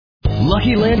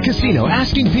Lucky Land Casino,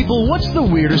 asking people, what's the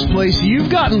weirdest place you've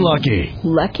gotten lucky?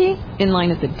 Lucky? In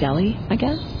line at the deli, I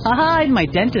guess? Aha, in my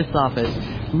dentist's office.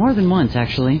 More than once,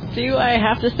 actually. Do I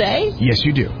have to say? Yes,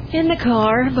 you do. In the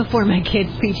car before my kids'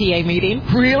 PTA meeting.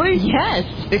 Really? Yes.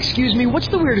 Excuse me, what's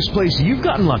the weirdest place you've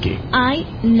gotten lucky? I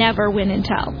never win and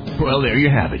tell. Well, there you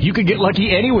have it. You can get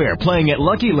lucky anywhere, playing at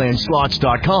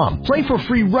LuckyLandSlots.com. Play for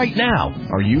free right now.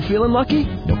 Are you feeling lucky?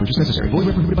 No purchase necessary. Void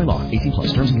where prohibited by law. 18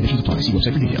 plus. Terms and conditions apply. See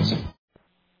website for details.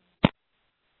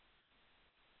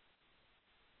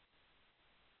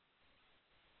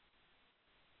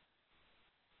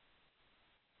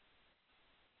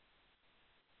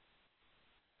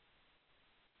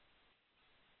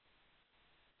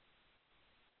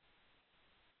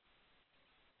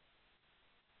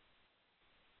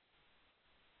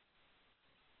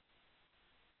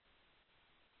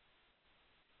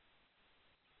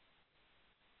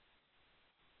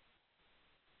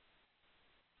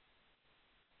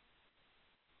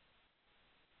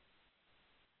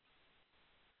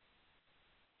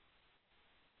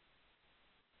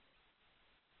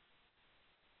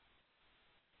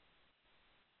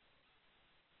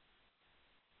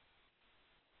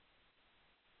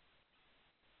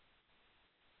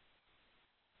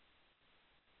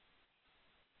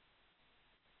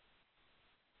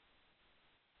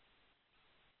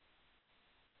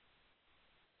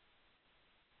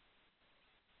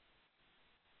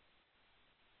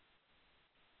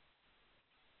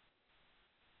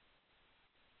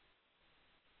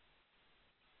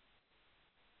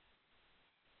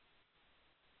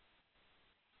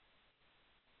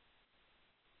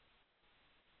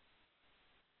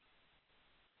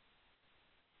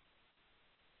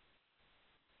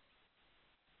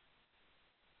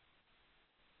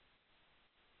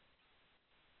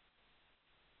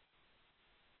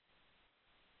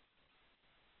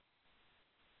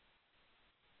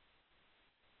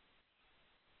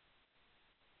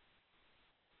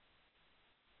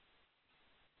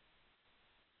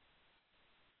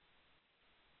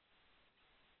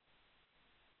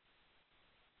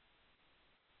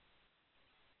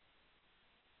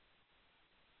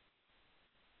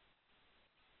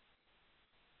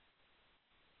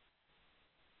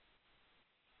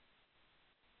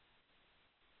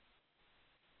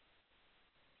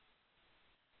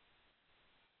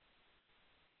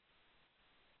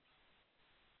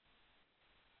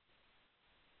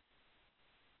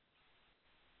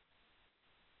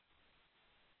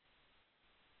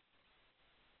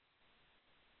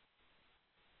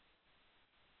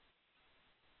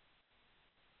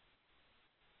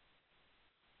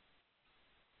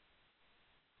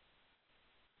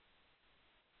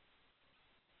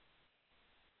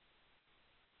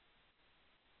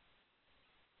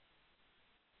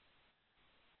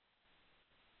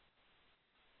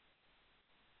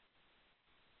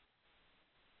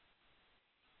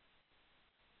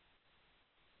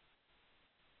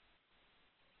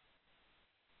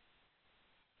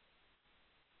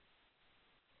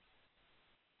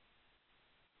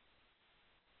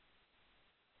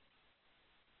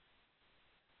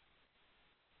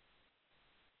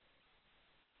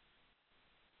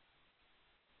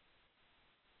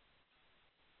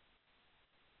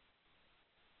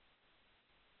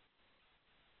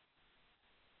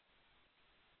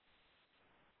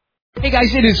 Hey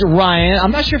guys, it is Ryan. I'm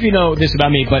not sure if you know this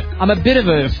about me, but I'm a bit of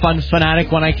a fun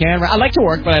fanatic when I can. I like to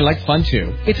work, but I like fun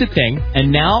too. It's a thing.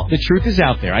 And now the truth is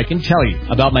out there. I can tell you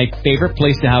about my favorite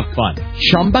place to have fun.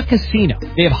 Chumba Casino.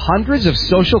 They have hundreds of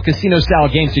social casino style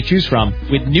games to choose from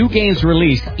with new games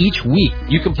released each week.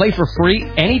 You can play for free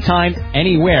anytime,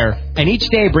 anywhere. And each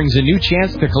day brings a new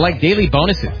chance to collect daily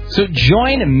bonuses. So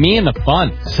join me in the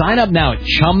fun. Sign up now at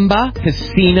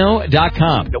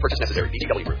ChumbaCasino.com. No purchase necessary.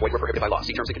 VGW Group. Void where prohibited by law.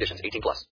 See terms and conditions. 18 plus.